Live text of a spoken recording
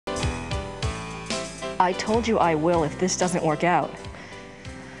I told you I will if this doesn't work out.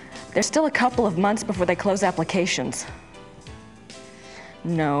 There's still a couple of months before they close applications.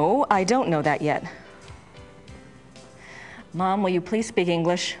 No, I don't know that yet. Mom, will you please speak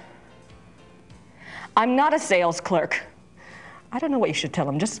English? I'm not a sales clerk. I don't know what you should tell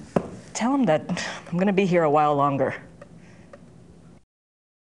him. Just tell him that I'm gonna be here a while longer.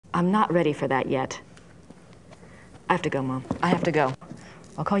 I'm not ready for that yet. I have to go, Mom. I have to go.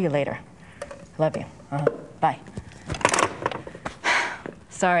 I'll call you later. Love you. Bye.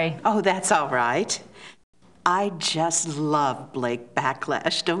 Sorry. Oh, that's all right. I just love Blake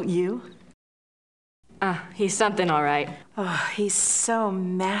Backlash, don't you? He's something, all right. Oh, he's so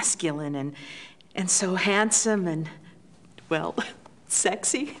masculine and so handsome and, well,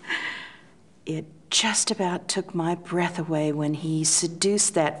 sexy. It just about took my breath away when he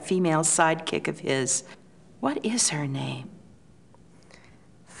seduced that female sidekick of his. What is her name?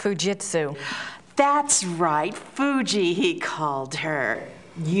 Fujitsu. That's right, Fuji, he called her.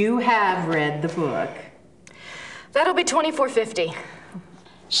 You have read the book. That'll be $24.50.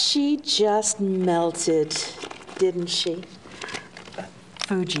 She just melted, didn't she?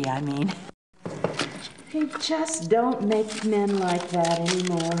 Fuji, I mean. They just don't make men like that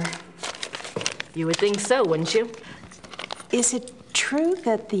anymore. You would think so, wouldn't you? Is it true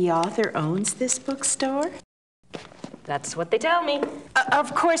that the author owns this bookstore? That's what they tell me.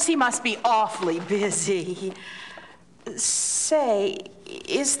 Of course, he must be awfully busy. Say,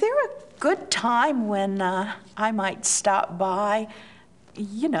 is there a good time when I might stop by?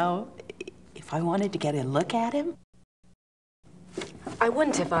 You know, if I wanted to get a look at him? I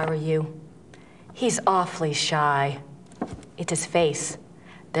wouldn't if I were you. He's awfully shy. It's his face.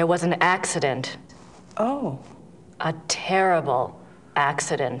 There was an accident. Oh. A terrible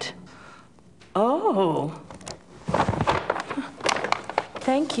accident. Oh.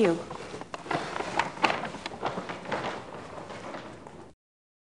 Thank you.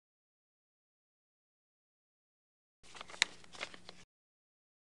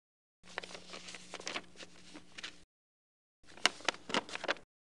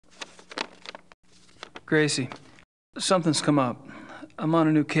 Gracie, something's come up. I'm on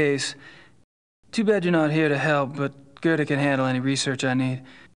a new case. Too bad you're not here to help, but Gerda can handle any research I need.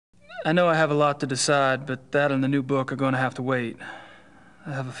 I know I have a lot to decide, but that and the new book are going to have to wait.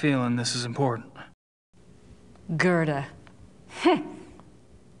 I have a feeling this is important. Gerda.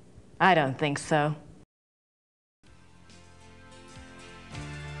 I don't think so.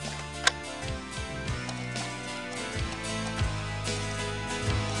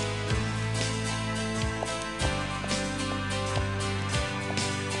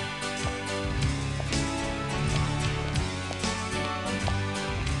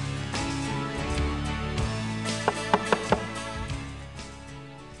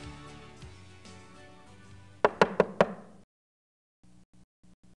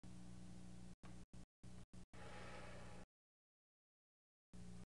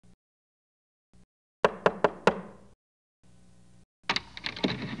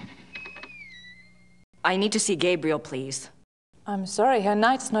 I need to see Gabriel, please. I'm sorry, Herr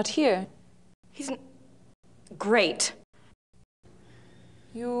Knight's not here. Great.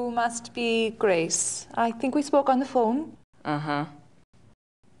 You must be Grace. I think we spoke on the phone. Uh-huh.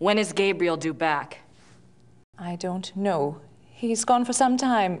 When is Gabriel due back? I don't know. He's gone for some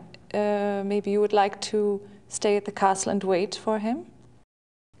time. Maybe you would like to stay at the castle and wait for him?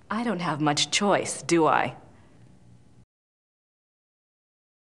 I don't have much choice, do I?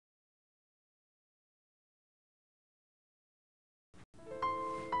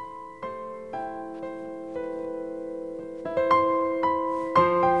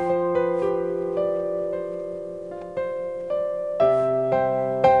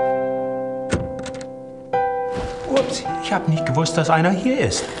 Ups, ich habe nicht gewusst, dass einer hier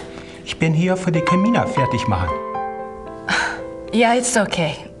ist. Ich bin hier für die Kamina fertig machen. Ja, it's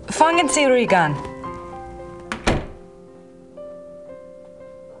okay. Fangen Sie ruhig an.